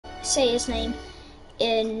say his name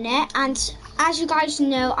in it. And as you guys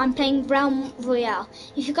know, I'm playing Realm Royale.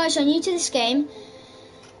 If you guys are new to this game,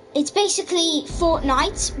 it's basically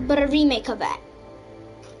Fortnite, but a remake of it.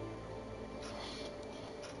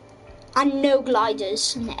 And no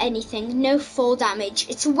gliders and anything, no fall damage.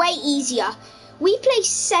 It's way easier. We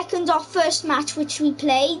placed second our first match which we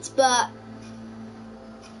played, but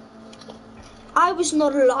I was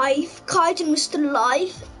not alive. Kaiden was still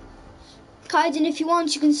alive. Kaiden, if you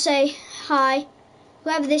want, you can say hi.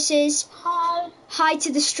 Whoever this is. Hi. Hi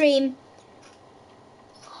to the stream.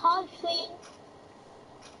 Hi, Finn.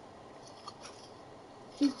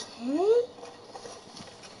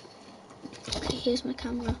 Okay, here's my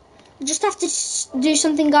camera. I just have to do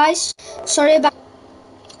something, guys. Sorry about...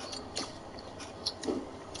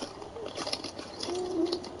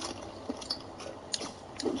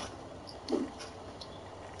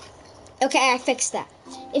 Okay, I fixed that.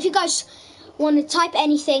 If you guys want to type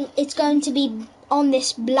anything, it's going to be on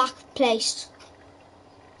this black place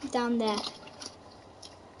down there.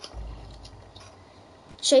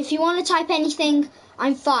 So if you want to type anything,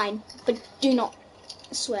 I'm fine, but do not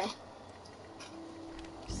swear.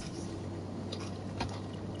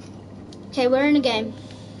 Okay, we're in a game.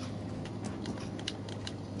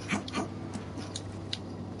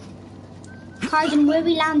 Kaiden, where are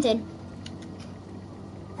we landing?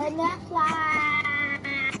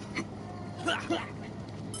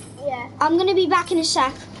 Yeah. I'm gonna be back in a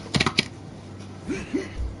sec.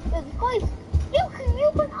 Guys, you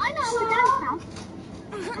can, I know how to dance now.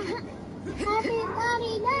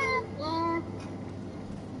 Everybody dance.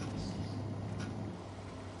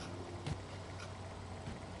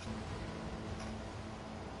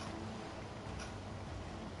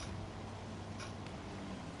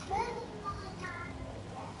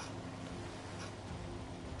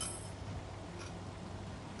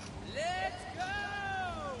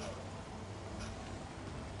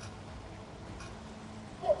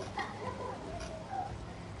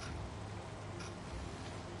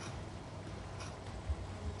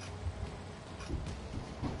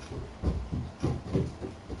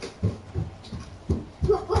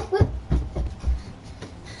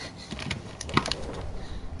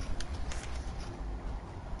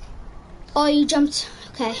 Oh, you jumped.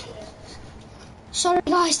 Okay. Sorry,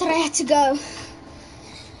 guys, that I had to go.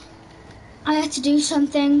 I had to do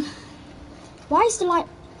something. Why is the light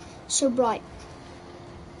so bright?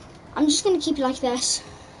 I'm just gonna keep it like this.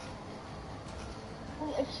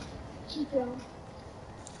 Keep it on.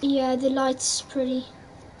 Yeah, the light's pretty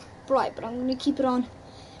bright, but I'm gonna keep it on.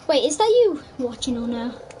 Wait, is that you watching or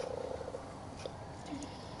no?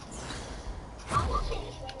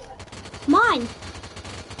 Mine.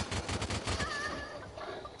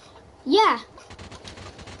 Yeah.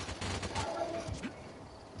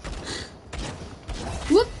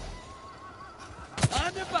 Whoop.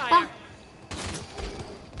 Under fire. Ah.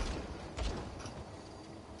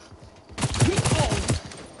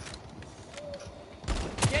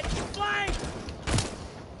 Get flanked.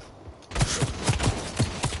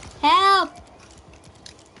 Help.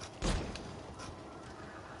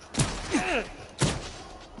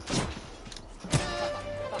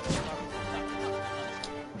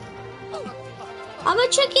 I'm a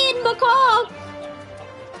chicken, macaw.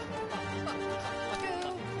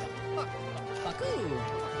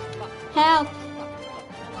 Help.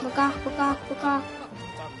 Macaw, macaw, macaw.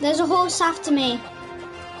 There's a horse after me.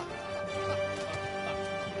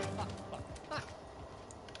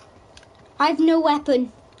 I have no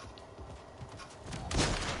weapon.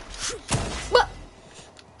 What?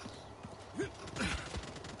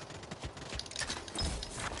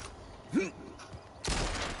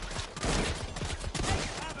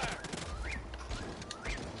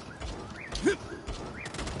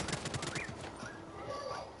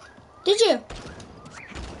 Did you?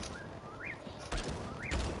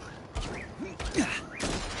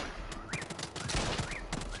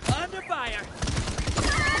 Under fire.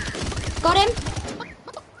 Got him?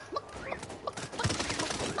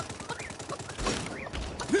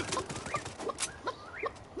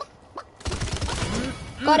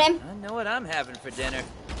 Got him? I know what I'm having for dinner.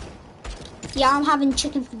 Yeah, I'm having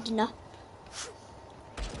chicken for dinner.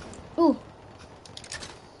 Ooh.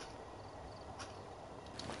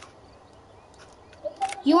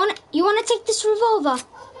 You wanna take this revolver?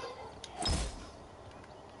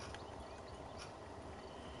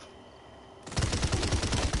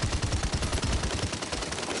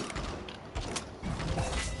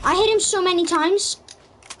 I hit him so many times.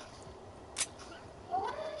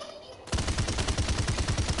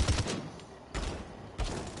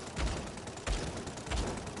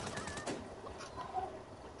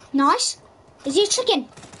 Nice. Is he a chicken?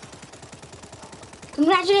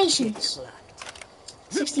 Congratulations.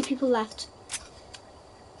 60 people left.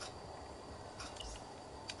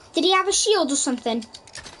 Did he have a shield or something?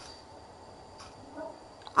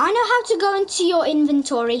 I know how to go into your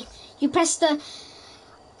inventory. You press the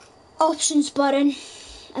options button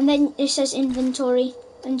and then it says inventory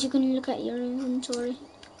and you can look at your inventory.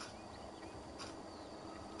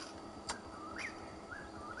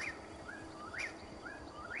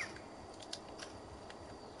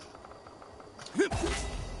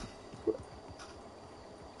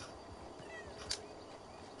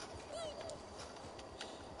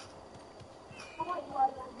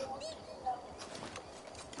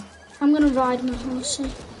 I'm gonna ride my horse.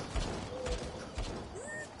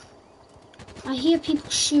 I hear people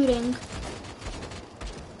shooting.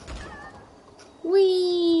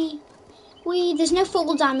 Wee! Wee! There's no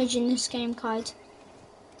fall damage in this game, Kite.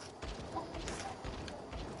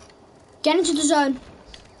 Get into the zone.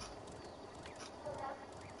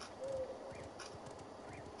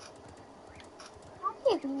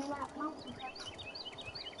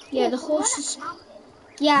 Yeah, the horse is...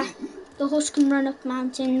 Yeah, the horse can run up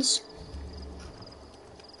mountains.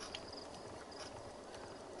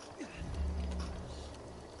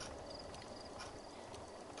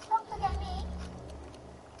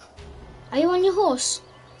 Are you on your horse?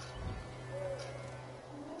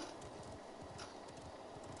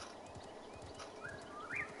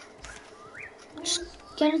 Just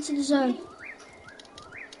get into the zone.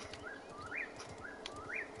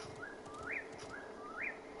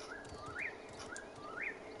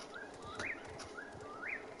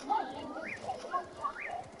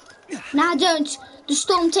 Now don't. The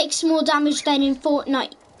storm takes more damage than in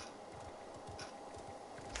Fortnite.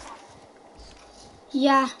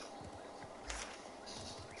 Yeah.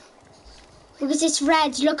 Because it's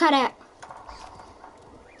red, look at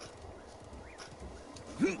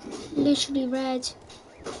it. Literally red.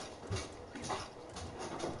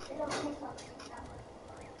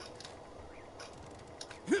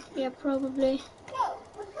 Yeah, probably.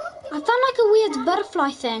 I found like a weird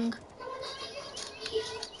butterfly thing.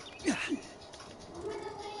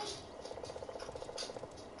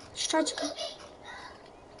 Just try to go.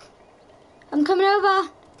 I'm coming over.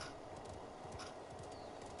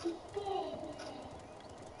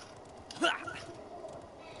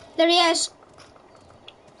 There he is.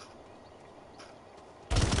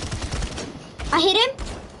 I hit him.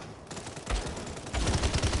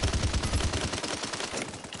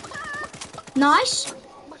 Nice. Ooh,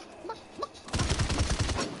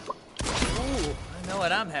 I know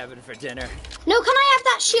what I'm having for dinner. No, can I have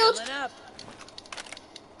that shield? Fill it up.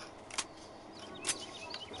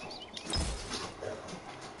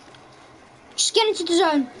 Just get into the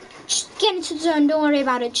zone. Just get into the zone. Don't worry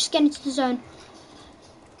about it. Just get into the zone.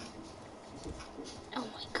 Oh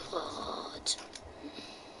my god.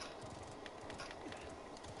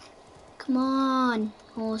 Come on,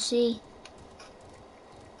 horsey.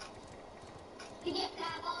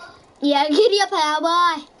 Yeah, giddy up,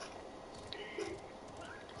 boy.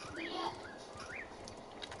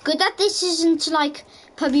 Good that this isn't like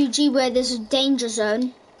PUBG where there's a danger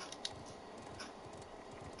zone.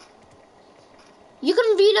 You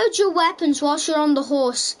can reload your weapons whilst you're on the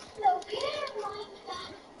horse.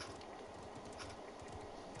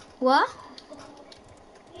 What?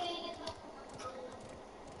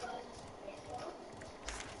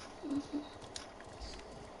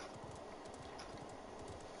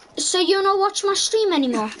 So you're not watching my stream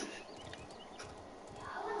anymore?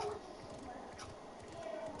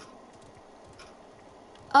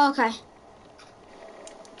 Okay.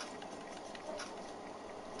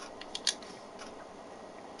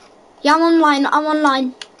 Yeah, I'm online. I'm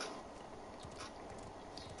online.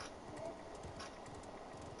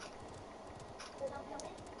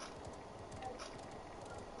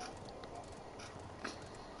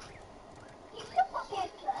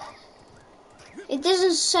 It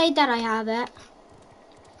doesn't say that I have it.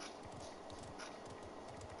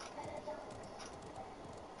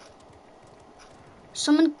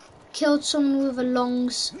 Someone killed someone with a long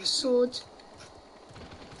sword.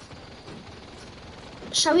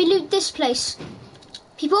 Shall we loot this place?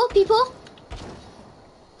 People? People?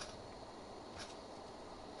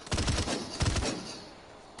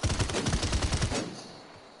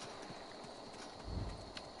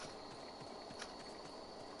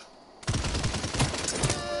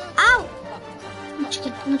 Ow! I'm a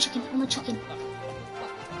chicken, I'm a chicken, I'm a chicken.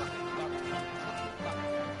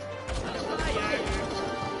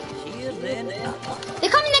 Healing up. They're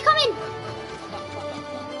coming, they're coming!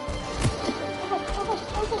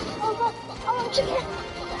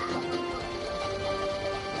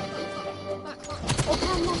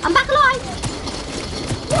 I'm back alive!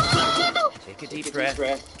 Take a deep breath.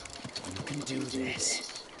 You can do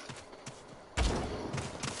this.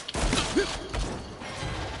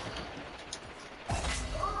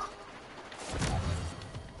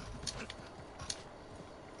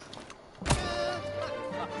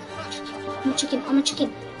 I'm a chicken. I'm a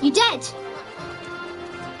chicken. You dead?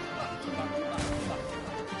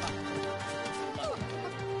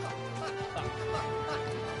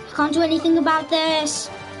 I can't do anything about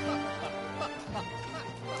this.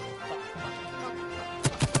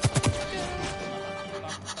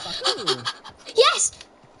 Yes!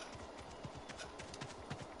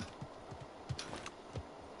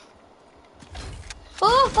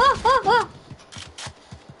 Oh, oh, oh, oh.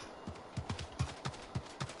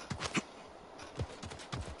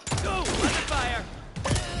 Go! Under fire!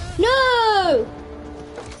 No!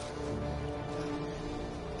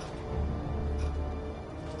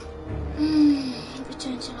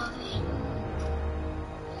 Return to lobby.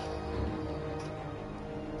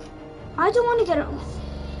 I don't want to get a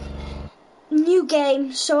new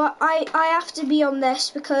game, so I have to be on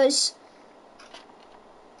this because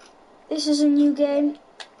this is a new game.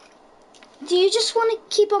 Do you just want to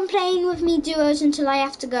keep on playing with me duos until I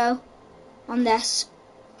have to go on this?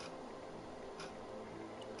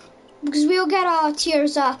 Because we'll get our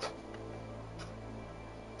tiers up.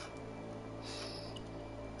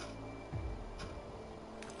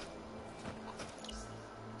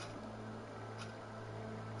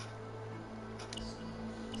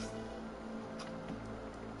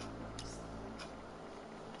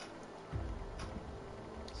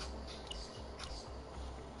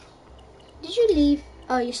 Did you leave?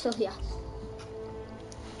 Oh, you're still here.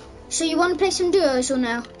 So you want to play some duos or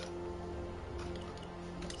no?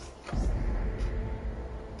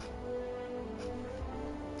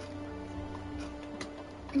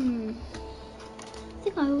 I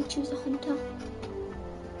think I will choose a hunter.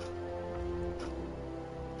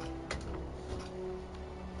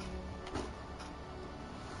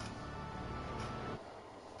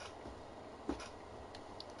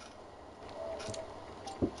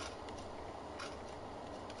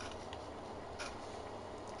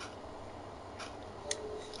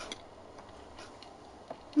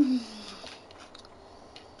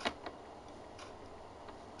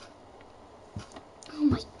 Oh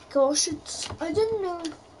my gosh, I didn't know.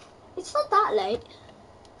 It's not that late.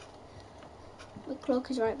 My clock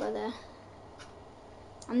is right by there.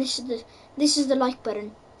 And this is the like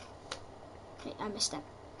button. Wait, I missed that.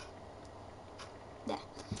 There.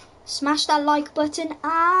 Smash that like button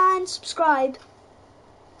and subscribe.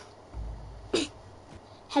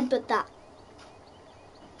 Headbutt that.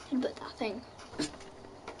 Headbutt that thing.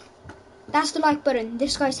 That's the like button.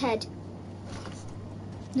 This guy's head.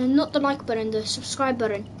 No, not the like button, the subscribe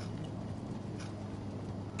button.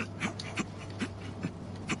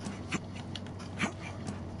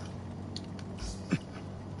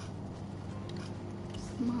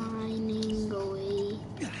 Mining away.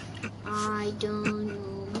 I don't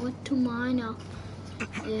know what to mine now.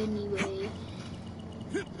 Anyway.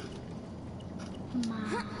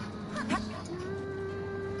 Mine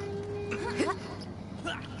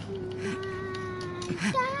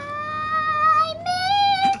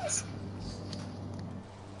diamonds.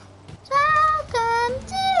 Welcome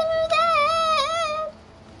to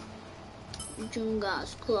the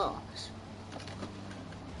Junga's claws.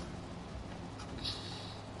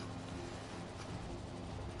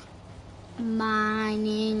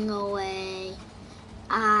 Mining away.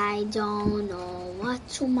 I don't know what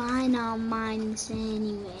to mine on mines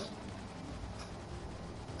anyway.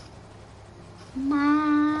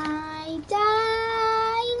 My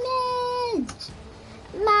diamonds.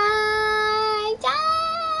 My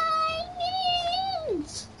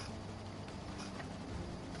diamonds.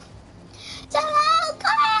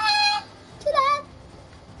 Welcome to the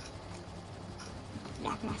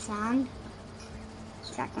Strike my song.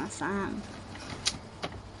 Strike my song.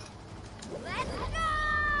 Let's go!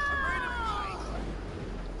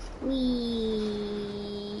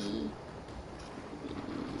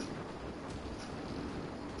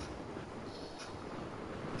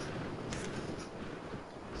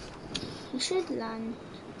 We should land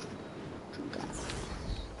together.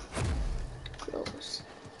 Close.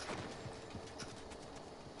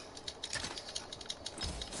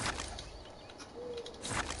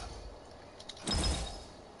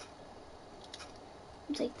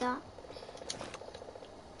 Take that.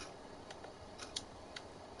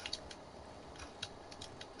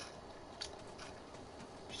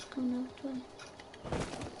 Just going over to it.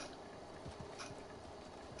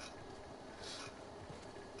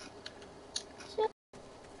 So,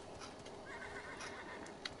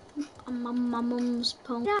 my mum's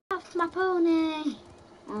pony. off my pony.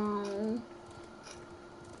 Oh,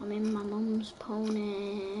 I'm in my mum's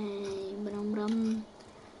pony. Brum brum.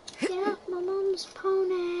 Get off my mum's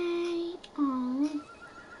pony. Oh.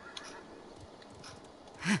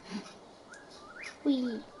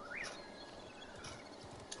 Wee.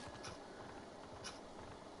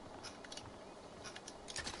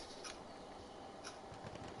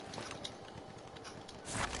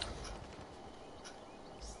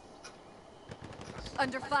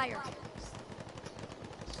 Under fire.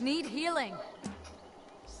 Need healing.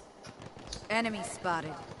 Enemy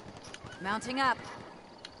spotted. Mounting up.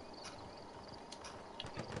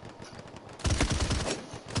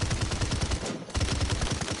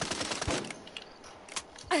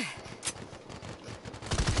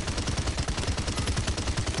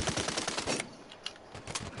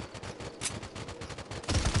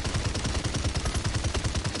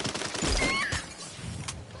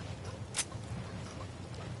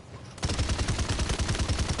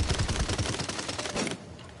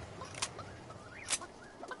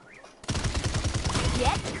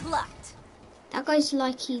 Get clucked. That guy's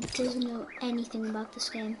like he doesn't know anything about this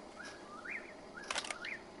game.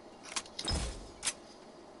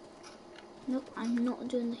 Nope, I'm not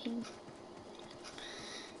doing the thing.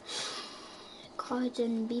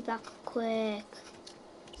 Kaiden, be back quick.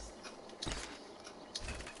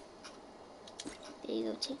 There you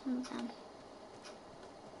go, take him down.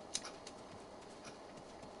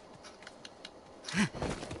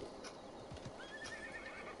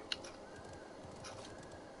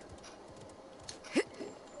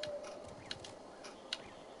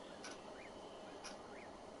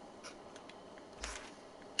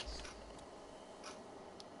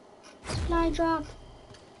 Supply drop.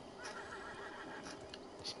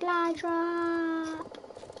 Supply drop.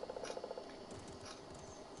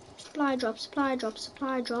 Supply drop, supply drop,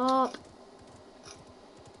 supply drop.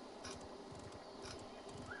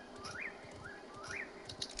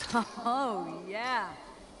 Oh, yeah.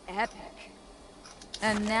 Epic.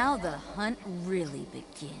 And now the hunt really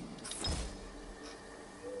begins.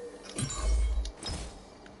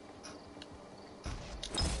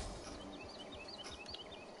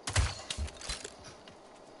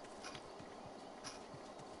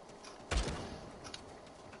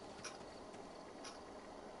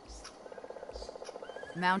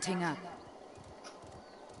 Mounting up.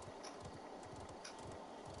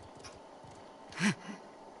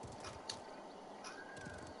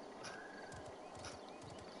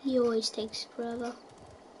 He always takes forever.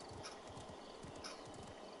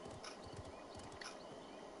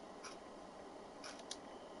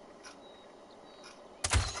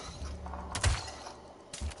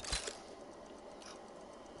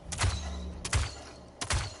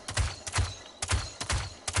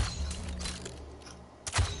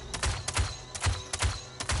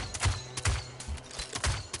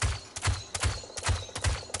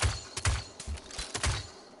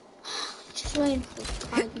 Just waiting for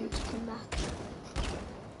Kaiden to come back.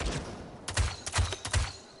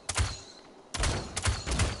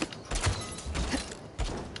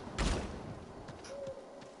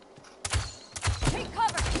 Take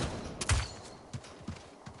cover!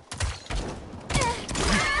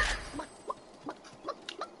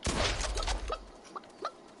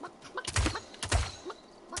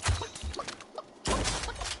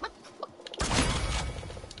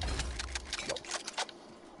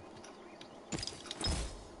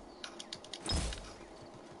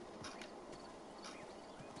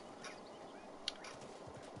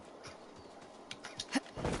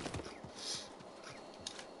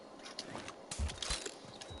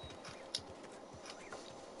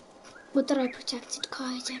 Would that I protected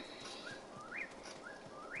Kaiden.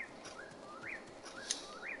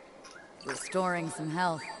 Restoring some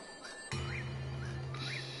health.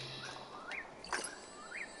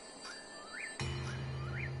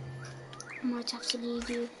 I might have to leave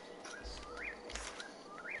you.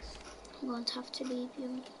 I'm going to have to leave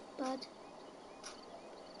you, bud.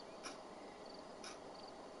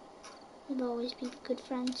 We'll always be good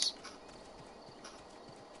friends.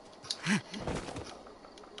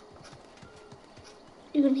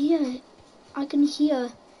 You can hear it. I can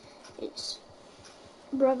hear its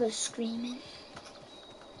brother screaming.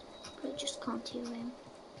 But I just can't hear him.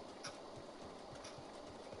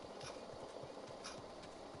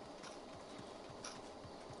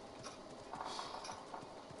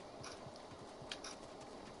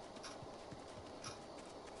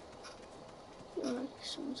 Feel like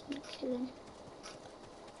someone's gonna kill him.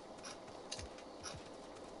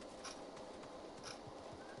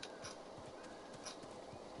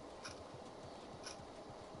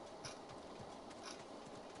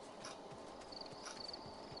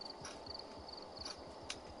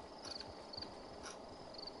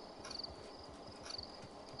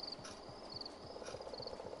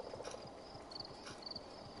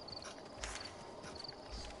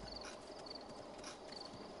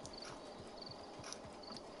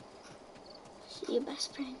 See your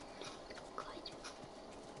best friend. Good.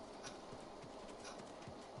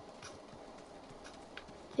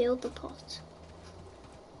 Fill the pot.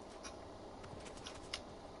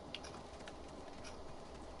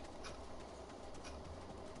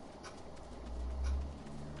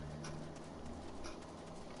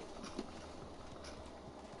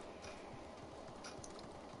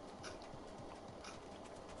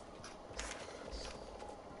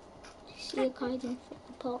 See a kite in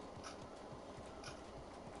the pot.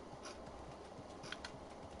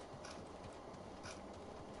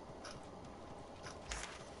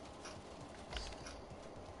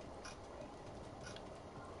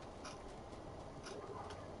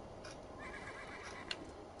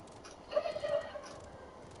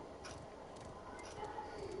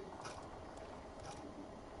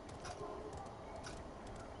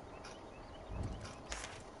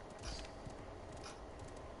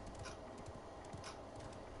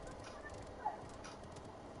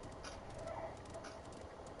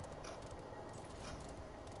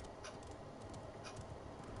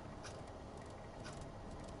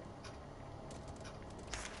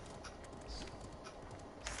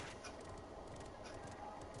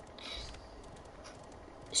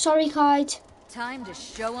 Sorry, kite. Time to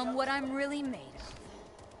show 'em what I'm really made of.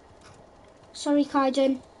 Sorry,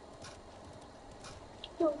 Kaiden.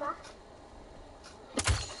 You're back.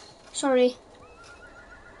 Sorry.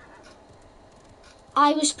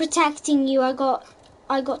 I was protecting you. I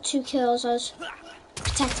got 2 kills. I was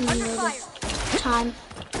protecting you all the time.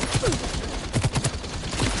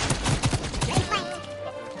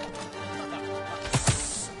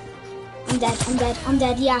 I'm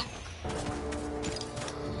dead, yeah.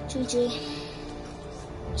 GG.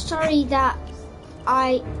 Sorry that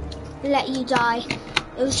I let you die.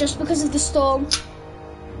 It was just because of the storm.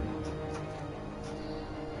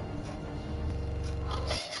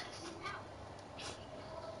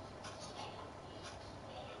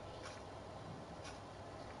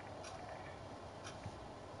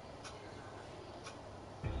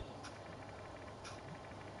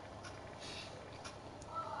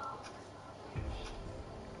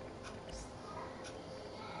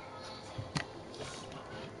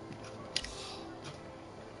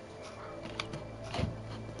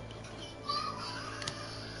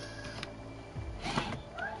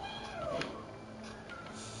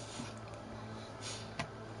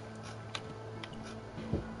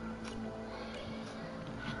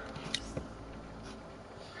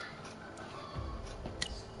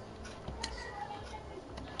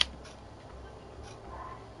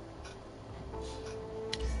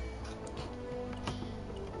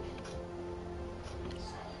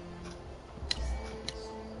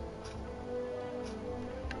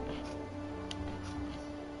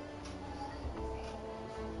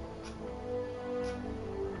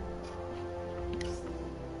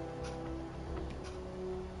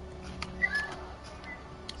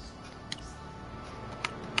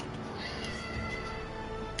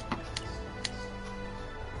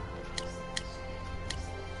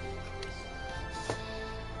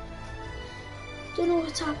 Don't know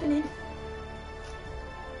what's happening.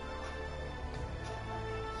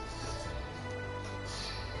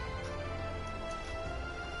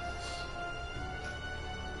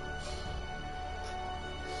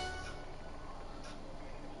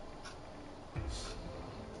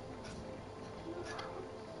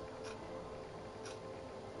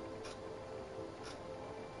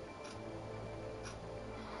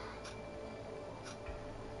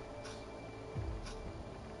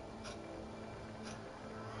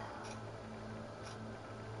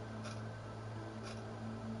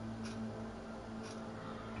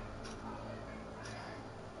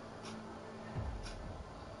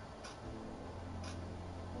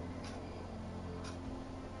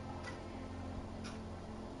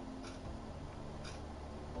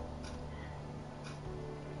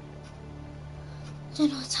 Don't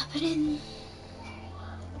know what's happening.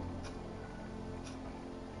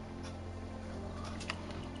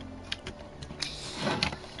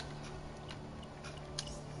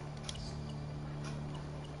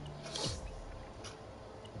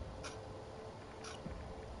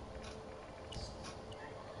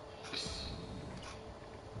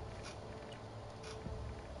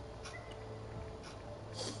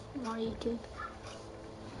 More YouTube.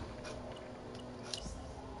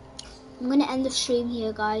 I'm going to end the stream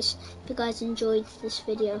here, guys. If you guys enjoyed this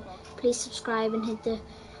video, please subscribe and hit the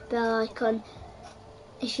bell icon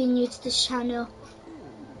if you're new to this channel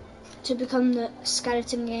to become the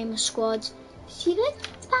Skeleton Gamer Squad. See you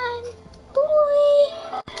next time.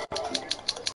 Bye.